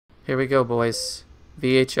Here we go, boys.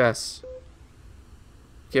 VHS.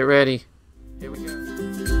 Get ready. Here we go.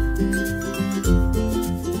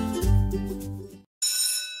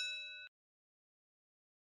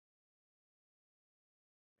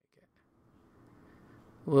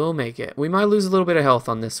 We'll make it. We might lose a little bit of health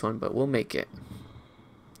on this one, but we'll make it.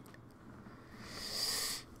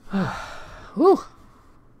 Whew.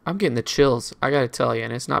 I'm getting the chills, I gotta tell you,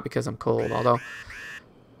 and it's not because I'm cold, although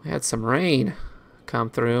we had some rain come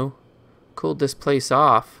through. Cooled this place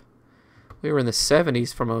off. We were in the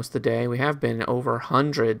 70s for most of the day. We have been over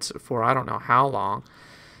hundreds for I don't know how long.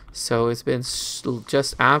 So it's been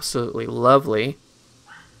just absolutely lovely.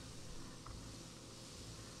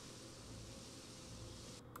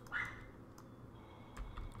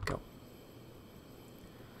 Go.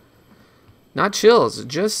 Not chills,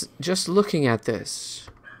 just looking at this.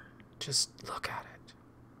 Just look at it.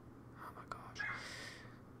 Oh my gosh.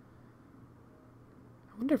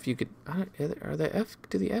 I wonder if you could. Are the F?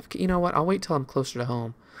 Do the F? You know what? I'll wait till I'm closer to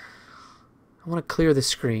home. I want to clear the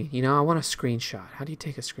screen. You know, I want a screenshot. How do you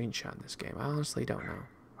take a screenshot in this game? I honestly don't know.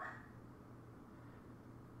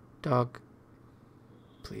 Dog,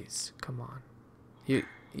 please, come on. You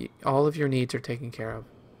all of your needs are taken care of.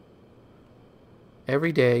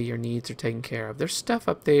 Every day, your needs are taken care of. There's stuff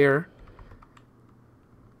up there.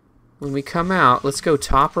 When we come out, let's go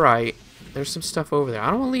top right. There's some stuff over there.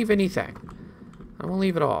 I don't want to leave anything. I don't want to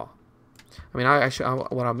leave it all. I mean,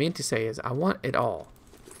 what I mean to say is I want it all.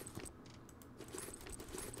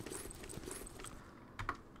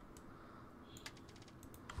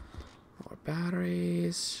 More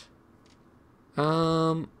batteries.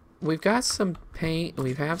 We've got some paint.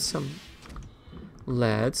 We have some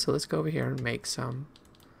lead. So let's go over here and make some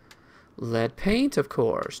lead paint, of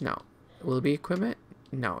course. No. Will it be equipment?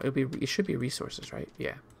 No, it should be resources, right?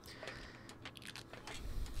 Yeah.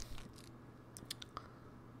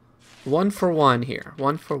 1 for 1 here.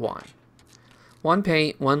 1 for 1. 1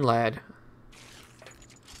 paint, 1 lead.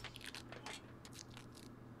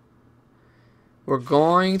 We're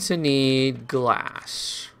going to need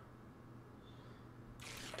glass.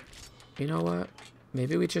 You know what?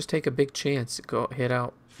 Maybe we just take a big chance. Go head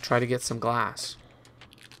out, try to get some glass.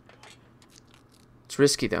 It's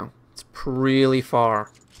risky though. It's really far.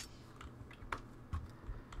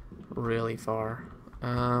 Really far.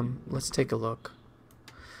 Let's take a look.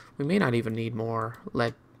 We may not even need more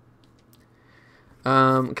lead.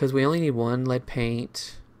 Because we only need 1 lead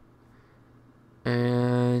paint.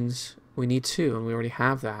 And we need 2, and we already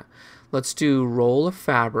have that. Let's do roll of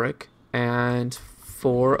fabric and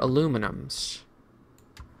 4 aluminums.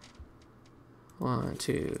 1,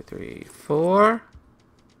 2, 3, 4.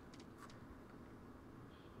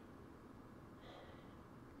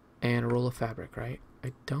 And a roll of fabric, right?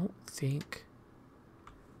 I don't think...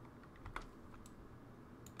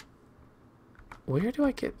 Where do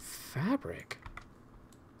I get fabric?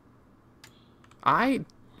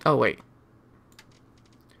 Oh, wait.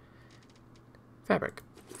 Fabric.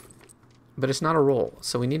 But it's not a roll,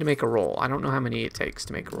 so we need to make a roll. I don't know how many it takes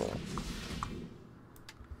to make a roll.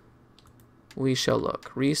 We shall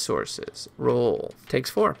look. Resources. Roll. Takes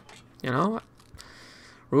 4. You know what?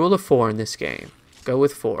 Rule of 4 in this game. Go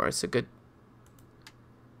with 4. It's a good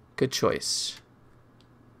choice.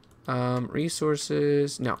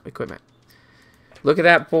 Resources. No, equipment. Look at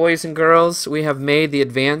that, boys and girls. We have made the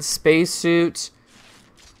advanced spacesuit.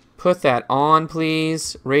 Put that on,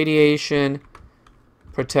 please. Radiation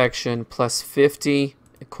protection plus 50.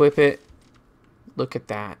 Equip it. Look at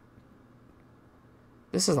that.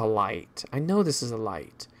 This is a light. I know this is a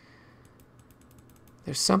light.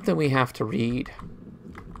 There's something we have to read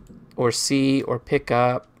or see or pick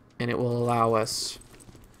up, and it will allow us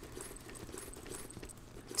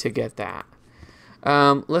to get that.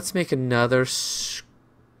 Let's make another scrapper.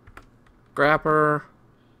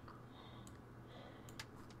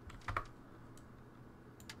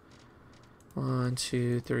 One,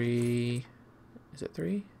 2, 3. Is it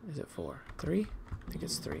 3? Is it 4? 3? I think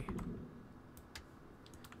it's 3.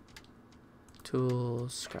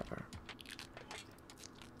 Tools, scrapper.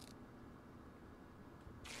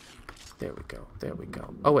 There we go. There we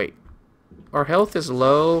go. Oh, wait. Our health is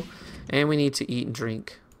low, and we need to eat and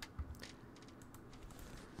drink.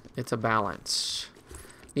 It's a balance.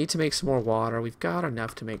 Need to make some more water. We've got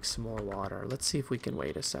enough to make some more water. Let's see if we can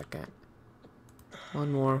wait a second.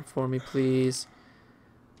 One more for me, please.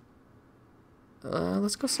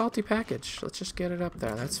 Let's go salty package. Let's just get it up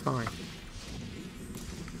there. That's fine.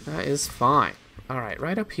 That is fine. Alright,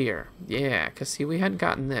 right up here. Yeah, because see, we hadn't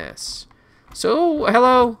gotten this. So,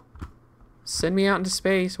 hello! Send me out into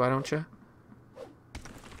space, why don't you?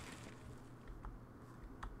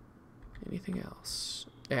 Anything else?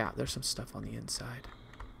 Yeah, there's some stuff on the inside.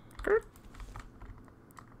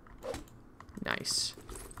 Nice.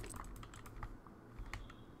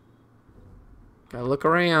 Gotta look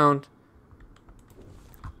around.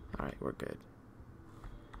 Alright, we're good.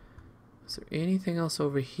 Is there anything else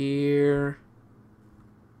over here?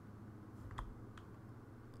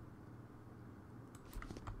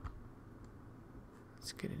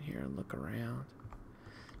 Let's get in here and look around.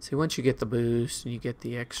 See, once you get the boost and you get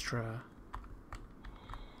the extra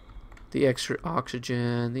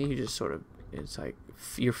oxygen, then you just sort of, it's like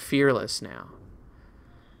you're fearless now.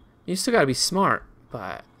 You still gotta be smart,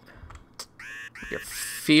 but you're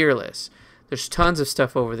fearless. There's tons of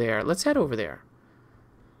stuff over there. Let's head over there.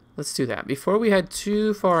 Let's do that. Before we head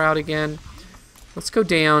too far out again, let's go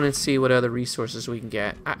down and see what other resources we can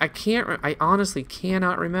get. I honestly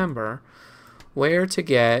cannot remember where to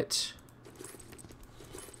get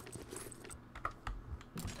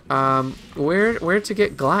where to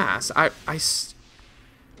get glass. I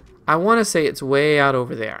want to say it's way out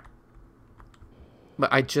over there,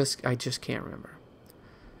 but I just can't remember.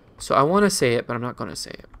 So I want to say it, but I'm not going to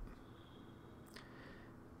say it.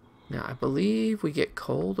 Now I believe we get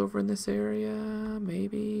cold over in this area.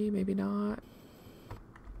 Maybe, maybe not.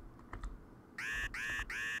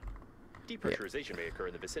 Depressurization may occur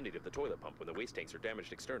in the vicinity of the toilet pump when the waste tanks are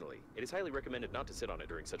damaged externally. It is highly recommended not to sit on it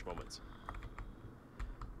during such moments.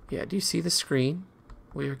 Yeah, do you see the screen?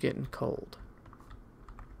 We are getting cold.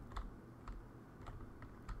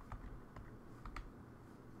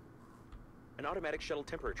 An automatic shuttle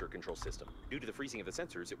temperature control system. Due to the freezing of the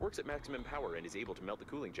sensors, it works at maximum power and is able to melt the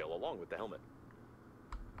cooling gel along with the helmet.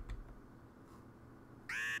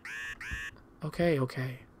 Okay,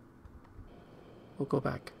 okay. We'll go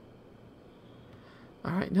back.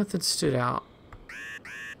 Alright, nothing stood out.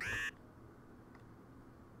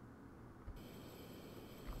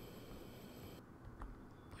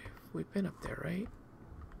 We've been up there, right?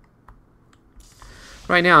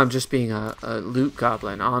 Right now I'm just being a loot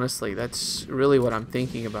goblin, honestly. That's really what I'm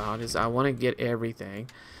thinking about, is I want to get everything.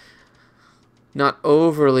 Not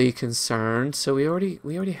overly concerned. So we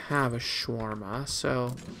already have a shawarma.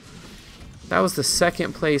 So that was the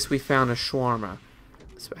second place we found a shawarma.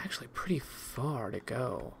 It's actually pretty far to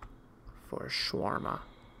go for a shawarma.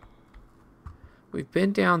 We've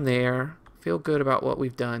been down there. Feel good about what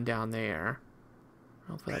we've done down there. I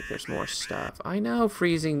don't feel like there's more stuff. I know,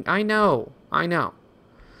 freezing. I know.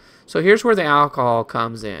 So here's where the alcohol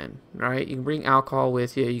comes in, right? You can bring alcohol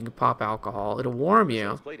with you. You can pop alcohol. It'll warm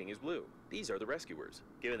you. Plating is blue. These are the rescuers.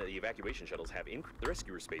 Given that the evacuation shuttles have the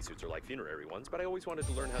rescuer spacesuits are like funerary ones, but I always wanted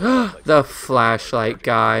to learn how to the flashlight,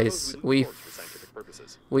 guys. We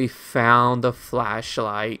found the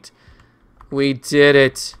flashlight. We did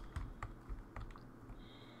it.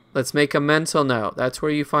 Let's make a mental note. That's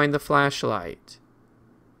where you find the flashlight.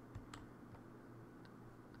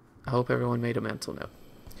 I hope everyone made a mental note.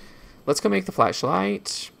 Let's go make the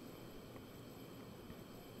flashlight.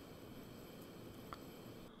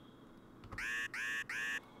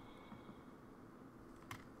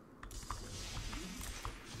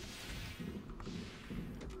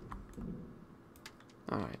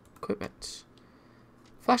 Alright, equipment.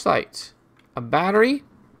 Flashlight. A battery,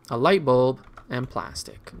 a light bulb, and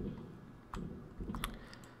plastic.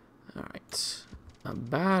 Alright. A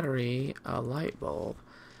battery, a light bulb,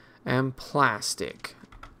 and plastic.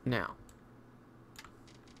 Now.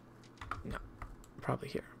 No. Probably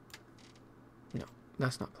here. No.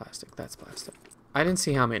 That's not plastic. That's plastic. I didn't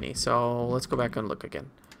see how many, so let's go back and look again.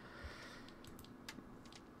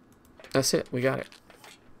 That's it. We got it.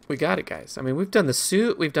 We got it, guys. I mean, we've done the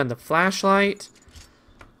suit. We've done the flashlight.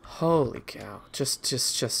 Holy cow. Just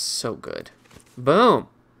so good. Boom.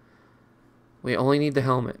 We only need the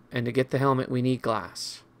helmet. And to get the helmet, we need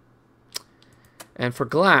glass. And for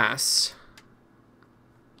glass,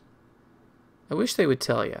 I wish they would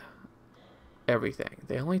tell you everything.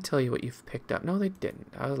 They only tell you what you've picked up. No, they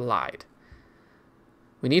didn't. I lied.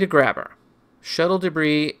 We need a grabber. Shuttle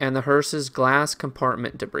debris and the hearse's glass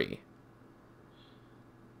compartment debris.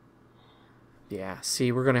 Yeah,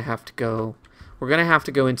 see, we're going to have to go. We're going to have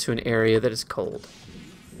to go into an area that is cold.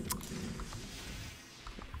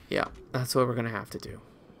 Yeah, that's what we're going to have to do.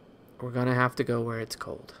 We're going to have to go where it's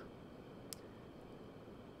cold.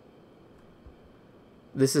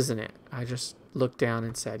 This isn't it. I just looked down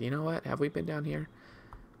and said, you know what? Have we been down here?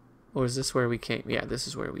 Or is this where we came? Yeah, this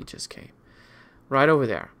is where we just came. Right over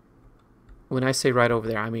there. When I say right over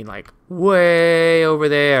there, I mean like way over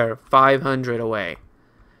there. 500 away.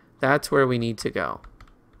 That's where we need to go.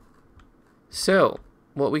 So,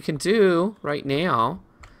 what we can do right now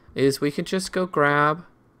is we can just go grab...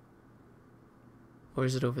 Or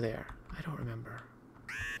is it over there? I don't remember.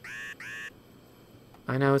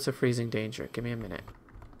 I know it's a freezing danger. Give me a minute.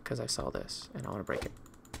 Because I saw this and I want to break it.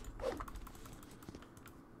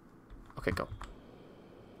 Okay, go.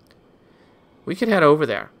 We could head over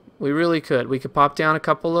there. We really could. We could pop down a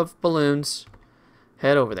couple of balloons.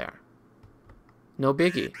 Head over there. No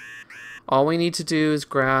biggie. All we need to do is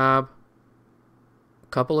grab a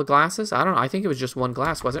couple of glasses. I don't know. I think it was just one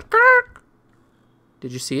glass, wasn't it?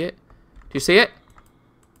 Did you see it? Do you see it?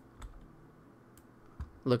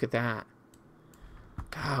 Look at that.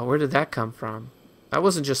 God, where did that come from? That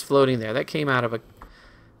wasn't just floating there. That came out of a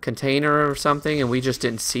container or something, and we just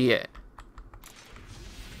didn't see it.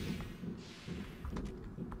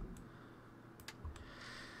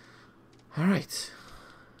 All right.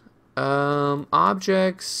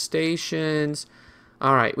 Objects, stations.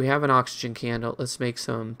 All right, we have an oxygen candle. Let's make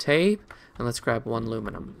some tape, and let's grab one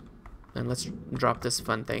aluminum. And let's drop this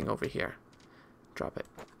fun thing over here. Drop it.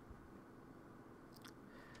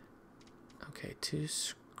 Okay, 2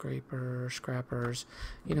 scrappers.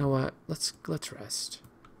 You know what? Let's rest.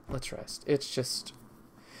 Let's rest. It's just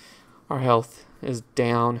our health is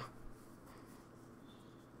down.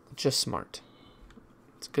 Just smart.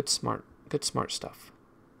 It's good smart stuff.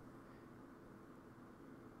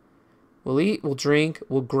 We'll eat, we'll drink,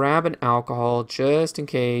 we'll grab an alcohol just in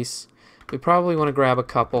case. We probably want to grab a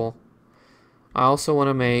couple. I also want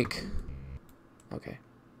to make... Okay.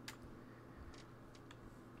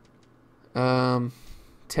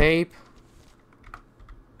 Tape.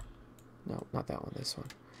 No, not that one, this one.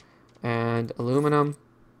 And aluminum.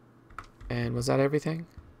 And was that everything?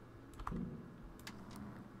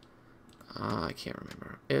 I can't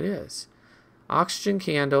remember. It is. Oxygen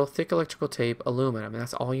candle, thick electrical tape, aluminum.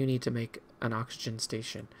 That's all you need to make an oxygen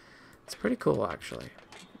station. It's pretty cool, actually.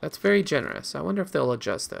 That's very generous. I wonder if they'll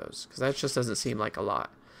adjust those, because that just doesn't seem like a lot.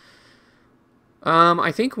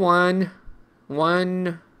 I think one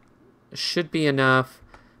should be enough.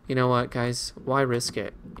 You know what, guys? Why risk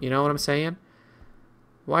it? You know what I'm saying?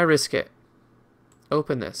 Why risk it?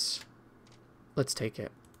 Open this. Let's take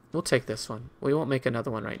it. We'll take this one. We won't make another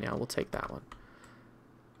one right now. We'll take that one.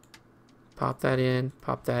 Pop that in.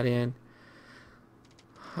 Pop that in.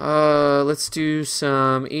 Let's do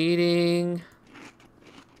some eating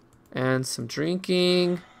and some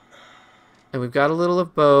drinking. And we've got a little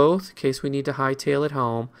of both in case we need to hightail it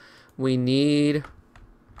home. We need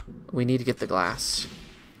to get the glass.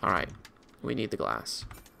 All right. We need the glass.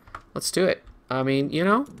 Let's do it. I mean, you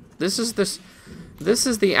know, this is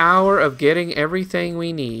the hour of getting everything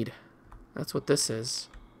we need. That's what this is.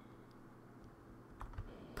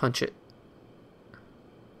 Punch it.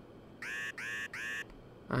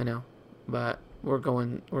 I know, but we're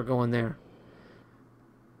going there.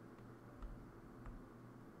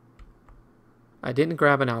 I didn't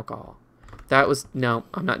grab an alcohol. That was no,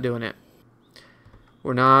 I'm not doing it.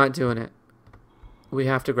 We're not doing it. We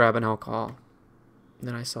have to grab an alcohol. And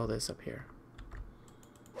then I saw this up here.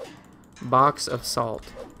 Box of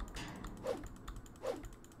salt.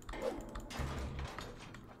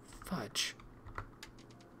 Fudge.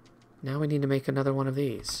 Now we need to make another one of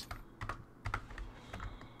these.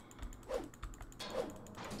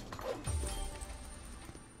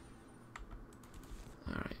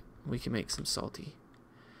 Alright, we can make some salty.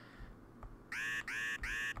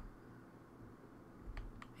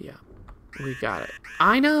 Yeah, we got it.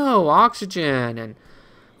 I know! Oxygen and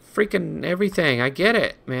freaking everything. I get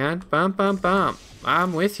it, man. Bump, bump, bump.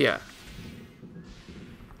 I'm with you.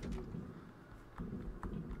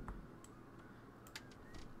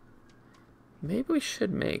 Maybe we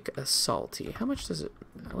should make a salty. How much does it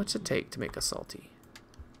take to make a salty?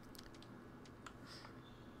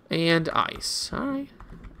 And ice. Alright.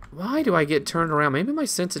 Why do I get turned around? Maybe my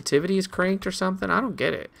sensitivity is cranked or something? I don't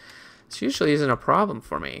get it. This usually isn't a problem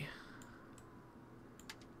for me.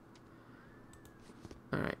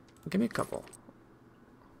 Alright. Give me a couple.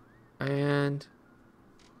 And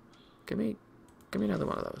give me another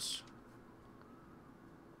one of those.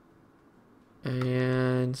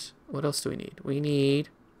 And what else do we need? We need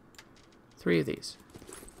 3 of these.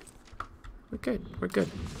 We're good. We're good.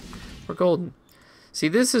 We're golden. See,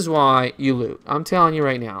 this is why you loot. I'm telling you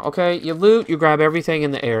right now. Okay? You loot, you grab everything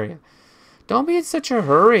in the area. Don't be in such a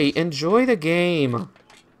hurry. Enjoy the game.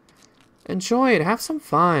 Enjoy it. Have some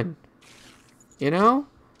fun. You know?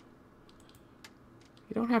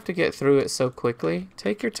 You don't have to get through it so quickly.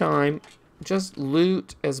 Take your time. Just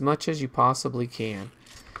loot as much as you possibly can.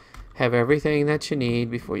 Have everything that you need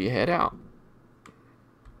before you head out.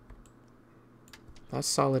 That's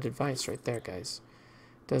solid advice right there, guys.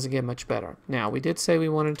 Doesn't get much better. Now, we did say we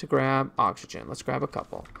wanted to grab oxygen. Let's grab a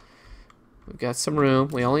couple. We've got some room.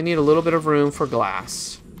 We only need a little bit of room for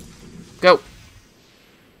glass. Go!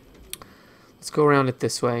 Let's go around it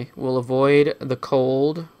this way. We'll avoid the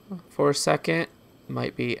cold for a second.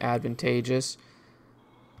 Might be advantageous.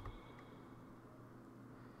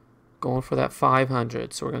 Going for that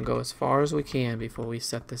 500, so we're going to go as far as we can before we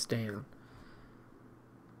set this down.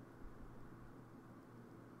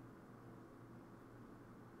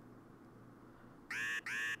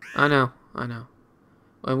 I know.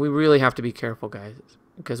 And we really have to be careful, guys,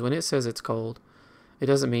 because when it says it's cold, it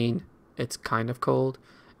doesn't mean it's kind of cold.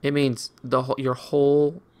 It means your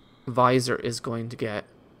whole visor is going to get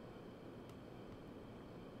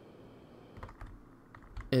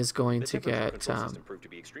control system proved to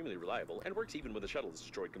be extremely reliable and works even when the shuttle is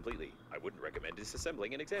destroyed completely. I wouldn't recommend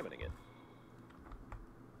disassembling and examining it.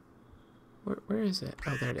 Where is it?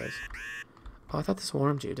 Oh, there it is. Oh, I thought this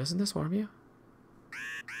warmed you. Doesn't this warm you?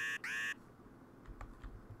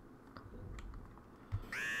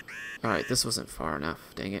 Alright, this wasn't far enough.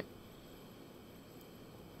 Dang it.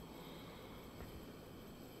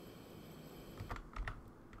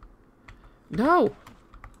 No!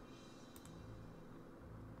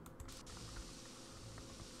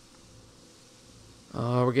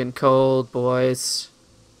 Oh, we're getting cold, boys.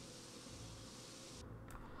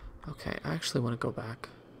 Okay, I actually want to go back.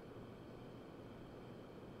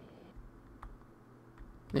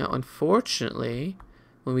 Now, unfortunately,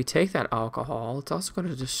 when we take that alcohol, it's also going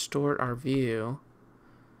to distort our view.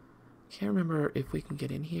 Can't remember if we can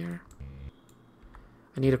get in here.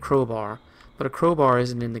 I need a crowbar, but a crowbar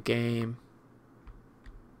isn't in the game.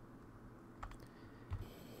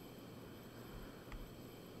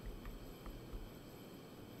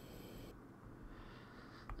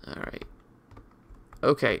 Alright.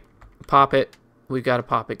 Okay. Pop it. We gotta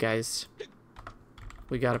pop it, guys.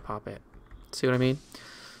 We gotta pop it. See what I mean?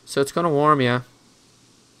 So it's gonna warm you.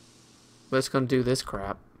 But it's gonna do this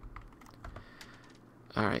crap.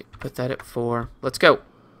 Alright. Put that at 4. Let's go.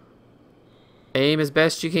 Aim as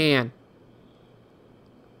best you can.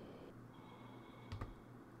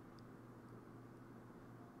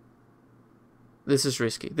 This is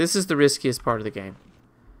risky. This is the riskiest part of the game,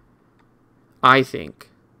 I think.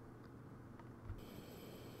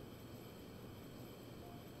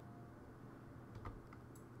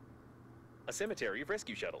 A cemetery of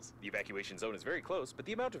rescue shuttles. The evacuation zone is very close, but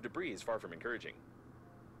the amount of debris is far from encouraging.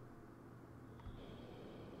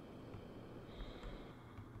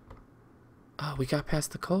 Oh, we got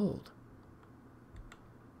past the cold.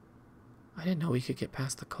 I didn't know we could get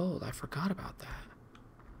past the cold. I forgot about that.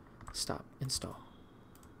 Stop. Install.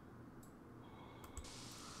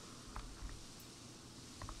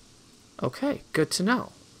 Okay, good to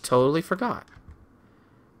know. Totally forgot.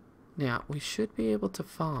 Now, we should be able to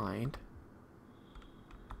find...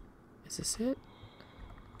 Is this it?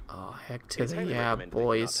 Oh, heck to the yeah,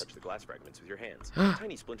 boys. Touch the glass fragments with your hands.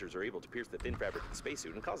 Tiny splinters are able to pierce the thin fabric of the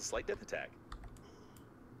spacesuit and cause a slight death attack.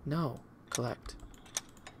 No. Collect.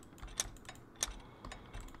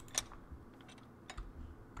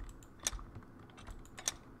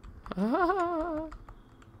 Ah.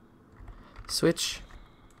 Switch.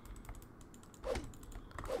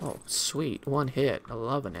 Oh, sweet. One hit. I'm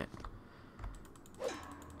loving it.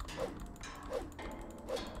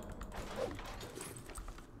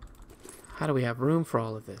 How do we have room for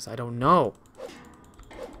all of this? I don't know.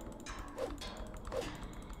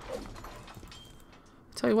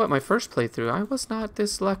 Tell you what, my first playthrough, I was not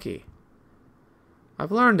this lucky.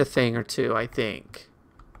 I've learned a thing or two, I think.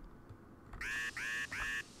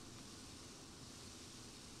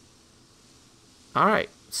 Alright,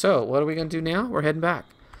 so what are we going to do now? We're heading back.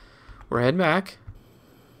 We're heading back.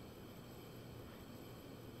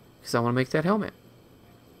 Because I want to make that helmet.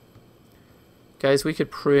 Guys, we could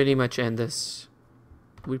pretty much end this.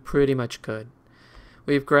 We pretty much could.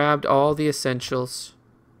 We've grabbed all the essentials.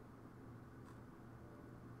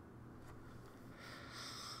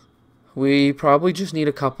 We probably just need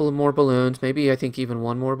a couple of more balloons. Maybe, I think, even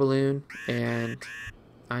one more balloon. And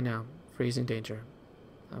I know, freezing danger.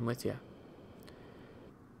 I'm with you.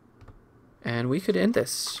 And we could end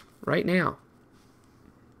this right now.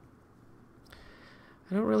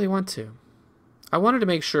 I don't really want to. I wanted to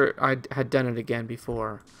make sure I had done it again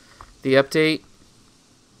before the update.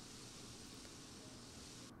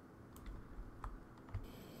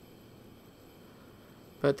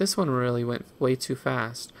 But this one really went way too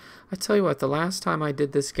fast. I tell you what, the last time I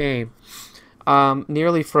did this game,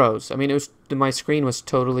 nearly froze. I mean, it was my screen was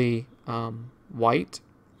totally white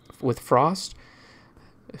with frost.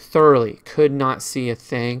 Thoroughly could not see a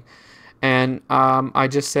thing. And I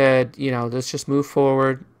just said, you know, let's just move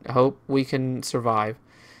forward. I hope we can survive.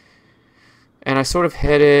 And I sort of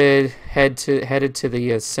headed to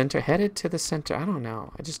the center. I don't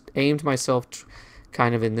know. I just aimed myself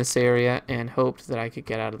kind of in this area and hoped that I could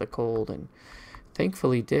get out of the cold, and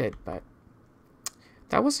thankfully did, but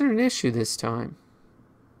that wasn't an issue this time.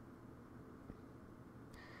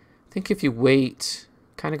 I think if you wait,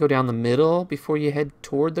 kind of go down the middle before you head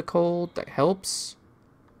toward the cold, that helps.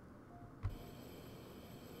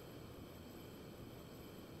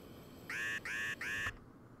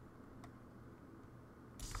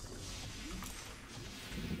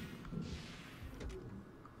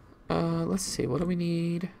 Let's see, what do we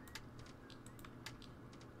need?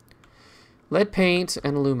 Lead paint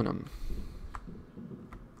and aluminum.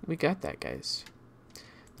 We got that, guys.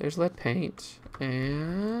 There's lead paint,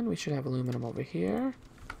 and we should have aluminum over here.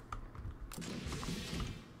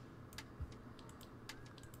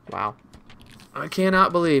 Wow. I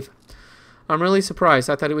cannot believe. I'm really surprised.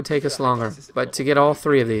 I thought it would take us longer, but to get all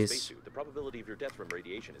three of these. The probability of your death from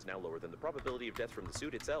radiation is now lower than the probability of death from the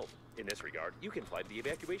suit itself. In this regard, you can fly to the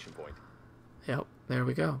evacuation point. Yep, there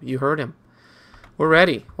we go. You heard him. We're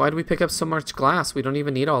ready. Why do we pick up so much glass? We don't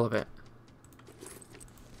even need all of it.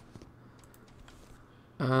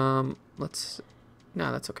 Let's...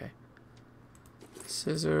 No, that's okay.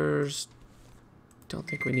 Scissors. Don't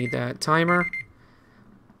think we need that. Timer.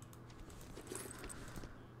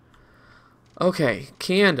 Okay,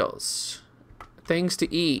 candles. Things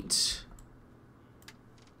to eat.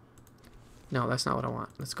 No, that's not what I want.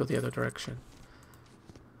 Let's go the other direction.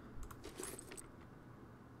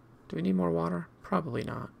 Do we need more water? Probably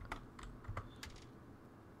not.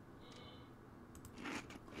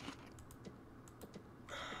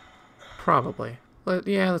 Probably.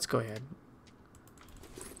 Yeah, let's go ahead.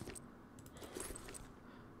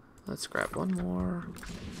 Let's grab one more.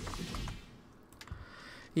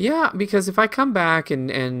 Yeah, because if I come back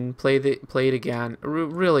and play it again,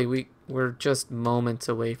 really we're just moments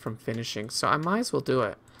away from finishing, so I might as well do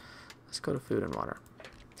it. Let's go to food and water.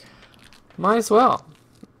 Might as well.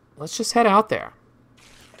 Let's just head out there.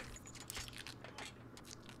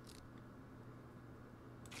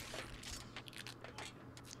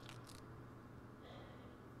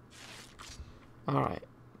 Alright.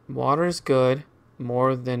 Water is good.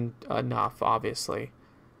 More than enough, obviously.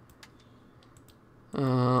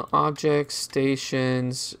 Objects,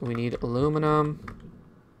 stations. We need aluminum.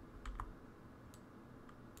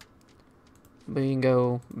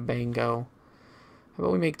 Bingo. Bango. How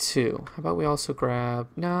about we make 2? How about we also grab...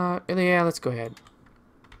 No, yeah, let's go ahead.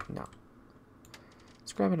 No.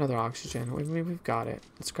 Let's grab another oxygen. We've got it.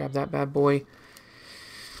 Let's grab that bad boy.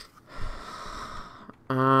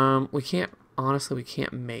 We can't... Honestly, we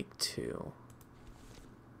can't make 2.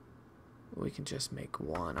 We can just make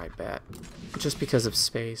 1, I bet. Just because of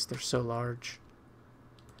space. They're so large.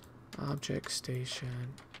 Object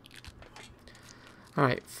station.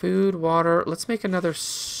 Alright, food, water. Let's make another...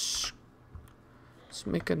 Let's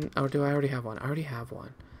make an... Oh, do I already have one? I already have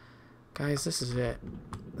one. Guys, this is it.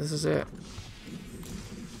 This is it.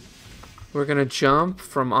 We're going to jump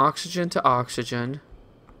from oxygen to oxygen.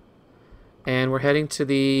 And we're heading to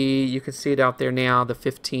the... You can see it out there now, the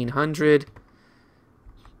 1500.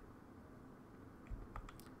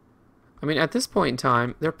 I mean, at this point in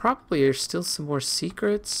time, there probably are still some more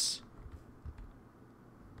secrets.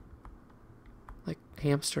 Like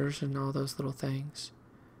hamsters and all those little things.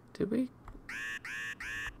 Did we?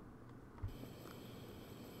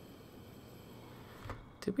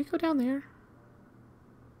 Did we go down there?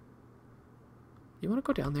 You want to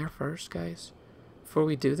go down there first, guys? Before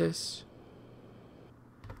we do this?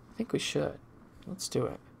 I think we should. Let's do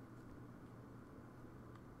it.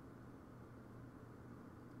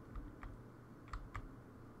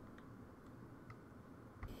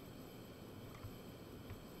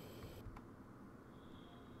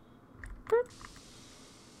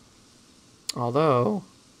 Although,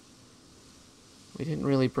 we didn't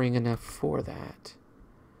really bring enough for that.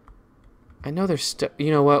 I know there's stuff.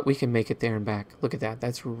 You know what? We can make it there and back. Look at that.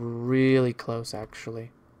 That's really close,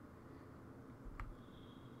 actually.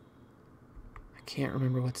 I can't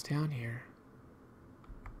remember what's down here.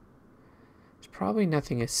 There's probably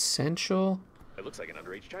nothing essential. It looks like an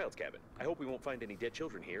underage child's cabin. I hope we won't find any dead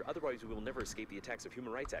children here, otherwise we will never escape the attacks of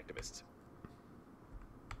human rights activists.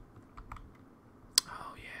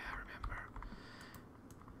 Oh yeah, I remember.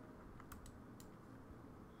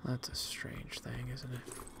 That's a strange thing, isn't it?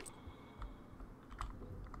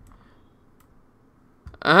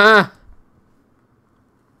 Ah!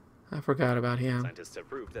 I forgot about him. Scientists have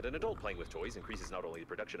proved that an adult playing with toys increases not only the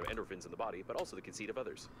production of endorphins in the body, but also the conceit of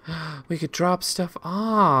others. We could drop stuff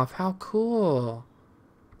off. How cool.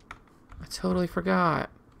 I totally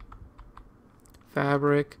forgot.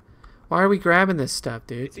 Fabric. Why are we grabbing this stuff,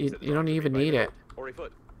 dude? You don't even need it. Or a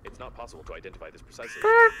foot. It's not possible to identify this precisely.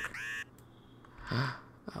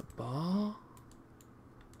 A ball?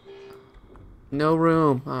 No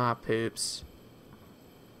room. Ah, poops.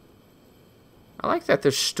 I like that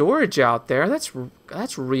there's storage out there.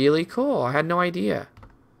 That's really cool. I had no idea.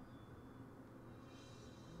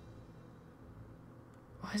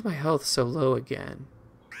 Why is my health so low again?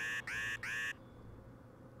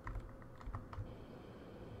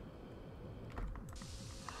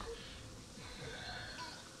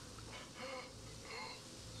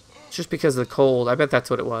 It's just because of the cold. I bet that's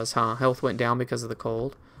what it was, huh? Health went down because of the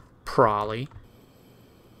cold. Probably.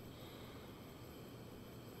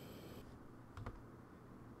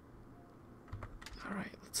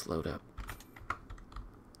 Alright, let's load up.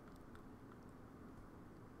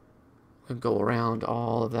 We'll go around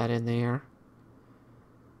all of that in there.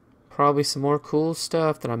 Probably some more cool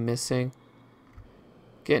stuff that I'm missing.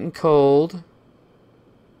 Getting cold.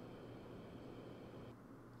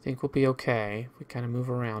 I think we'll be okay if we kind of move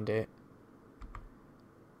around it.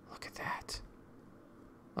 Look at that.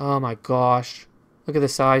 Oh my gosh. Look at the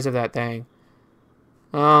size of that thing.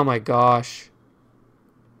 Oh my gosh.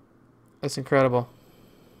 That's incredible.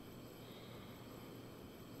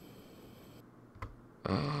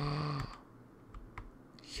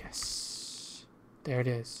 Yes. There it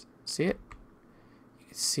is. See it? You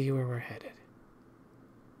can see where we're headed.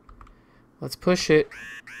 Let's push it.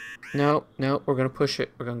 No, no, we're going to push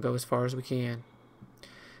it. We're going to go as far as we can.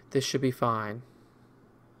 This should be fine.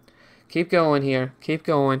 Keep going here. Keep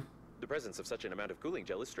going. The presence of such an amount of cooling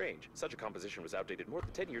gel is strange. Such a composition was outdated more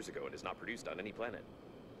than 10 years ago and is not produced on any planet.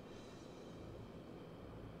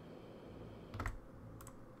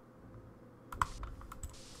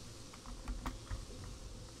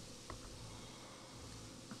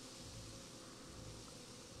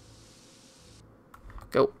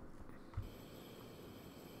 Go.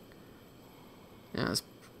 Now, this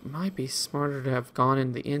might be smarter to have gone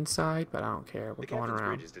in the inside, but I don't care. We're going around. The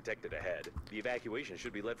captain's bridge is detected ahead. The evacuation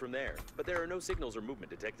should be led from there, but there are no signals or movement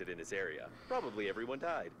detected in this area. Probably everyone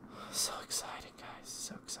died. So exciting, guys.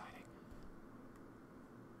 So exciting.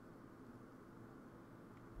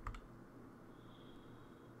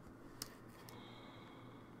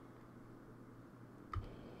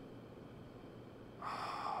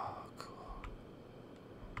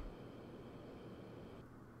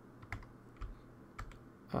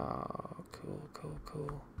 Oh, cool, cool,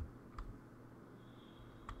 cool.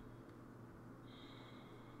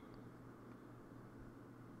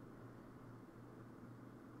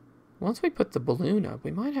 Once we put the balloon up,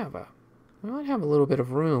 we might have a little bit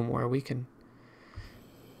of room where we can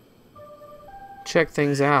check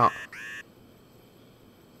things out.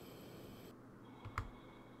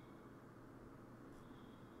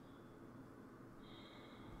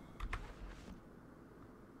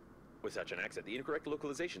 With such an accent, the incorrect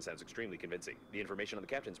localization sounds extremely convincing. The information on the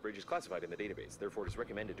captain's bridge is classified in the database, therefore it is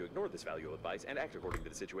recommended to ignore this valuable advice and act according to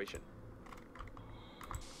the situation.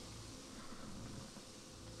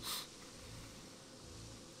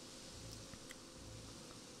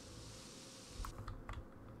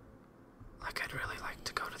 Like, I'd really like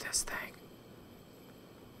to go to this thing.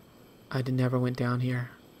 I never went down here.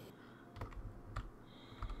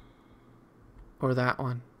 Or that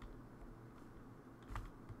one.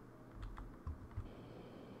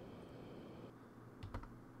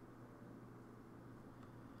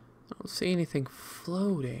 I don't see anything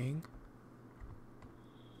floating.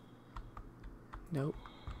 Nope.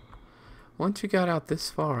 Once you got out this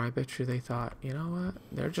far, I bet you they thought, you know what?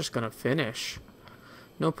 They're just gonna finish.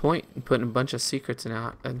 No point in putting a bunch of secrets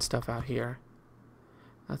and stuff out here.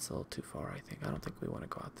 That's a little too far, I think. I don't think we want to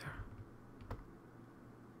go out there.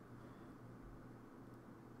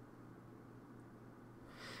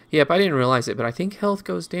 Yep, I didn't realize it, but I think health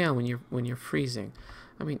goes down when you're freezing.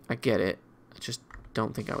 I mean, I get it. I just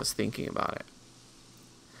don't think I was thinking about it.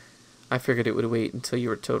 I figured it would wait until you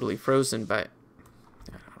were totally frozen, but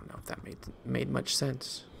I don't know if that made much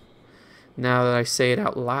sense. Now that I say it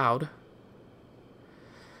out loud.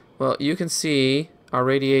 Well, you can see our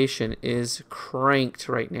radiation is cranked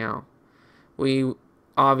right now. We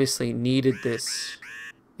obviously needed this.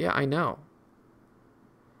 Yeah, I know.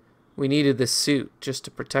 We needed this suit just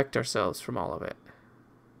to protect ourselves from all of it.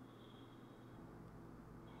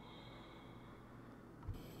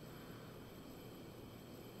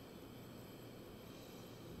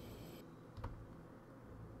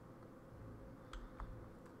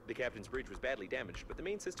 The captain's bridge was badly damaged, but the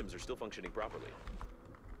main systems are still functioning properly.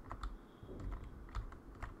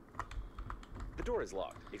 The door is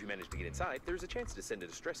locked. If you manage to get inside, there's a chance to send a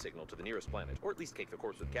distress signal to the nearest planet, or at least cake the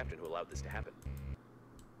corpse with the captain who allowed this to happen.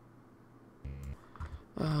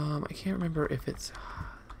 I can't remember if it's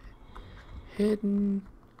hidden.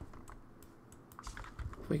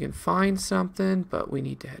 We can find something, but we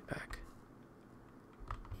need to head back.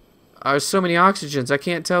 There's so many oxygens, I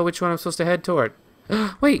can't tell which one I'm supposed to head toward.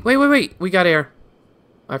 Wait. We got air.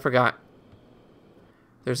 I forgot.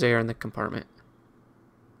 There's air in the compartment.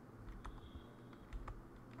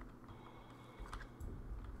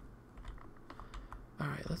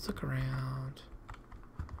 Alright, let's look around.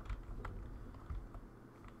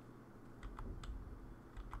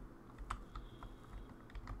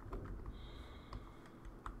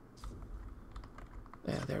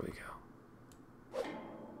 Yeah, there we go.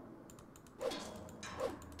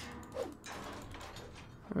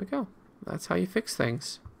 There we go. That's how you fix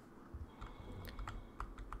things.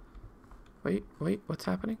 Wait, what's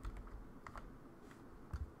happening?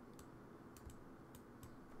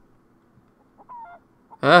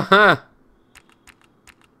 Aha!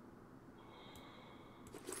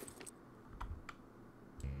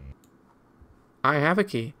 I have a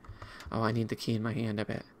key. Oh, I need the key in my hand, I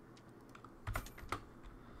bet.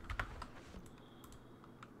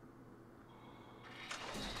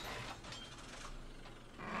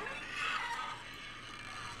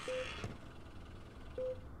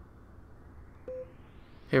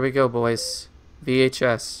 Here we go, boys.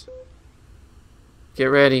 VHS. Get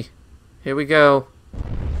ready. Here we go.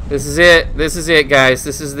 This is it. This is it, guys.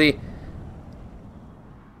 This is the...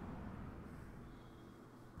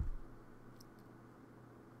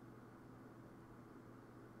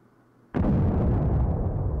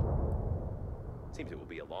 Seems it will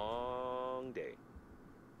be a long day.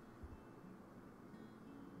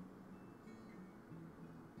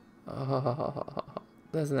 Oh,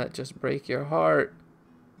 doesn't that just break your heart?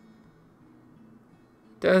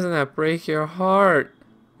 Doesn't that break your heart?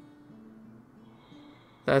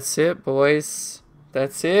 That's it, boys.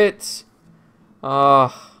 That's it.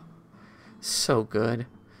 Oh, so good.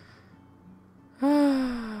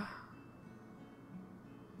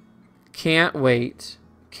 Can't wait.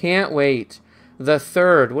 Can't wait. The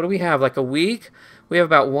 3rd. What do we have? Like a week? We have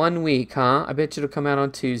about 1 week, huh? I bet you it'll come out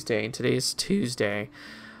on Tuesday. And today's Tuesday.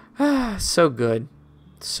 So good.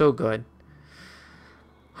 So good.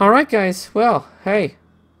 Alright, guys. Well, hey.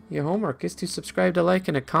 Your homework is to subscribe, to like,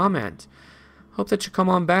 and a comment. Hope that you come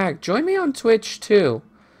on back. Join me on Twitch, too.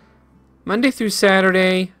 Monday through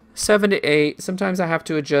Saturday, 7 to 8. Sometimes I have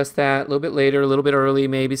to adjust that a little bit later, a little bit early,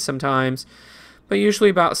 maybe sometimes. But usually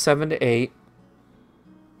about 7 to 8.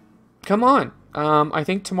 Come on. I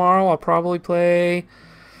think tomorrow I'll probably play...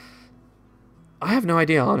 I have no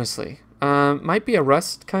idea, honestly. Might be a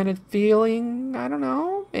Rust kind of feeling. I don't know.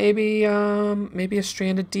 Maybe a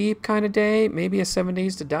Stranded Deep kind of day. Maybe a 7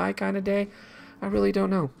 Days to Die kind of day. I really don't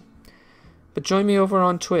know. But join me over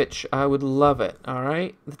on Twitch. I would love it. All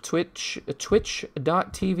right, the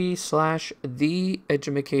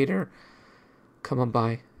twitch.tv/TheEdumacator. Come on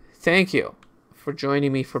by. Thank you for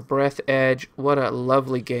joining me for Breathedge. What a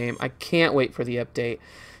lovely game. I can't wait for the update.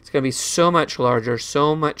 It's going to be so much larger,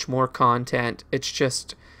 so much more content. It's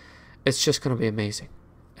just going to be amazing.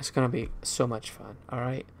 It's going to be so much fun. All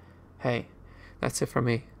right. Hey, that's it for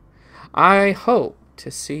me. I hope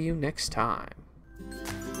to see you next time.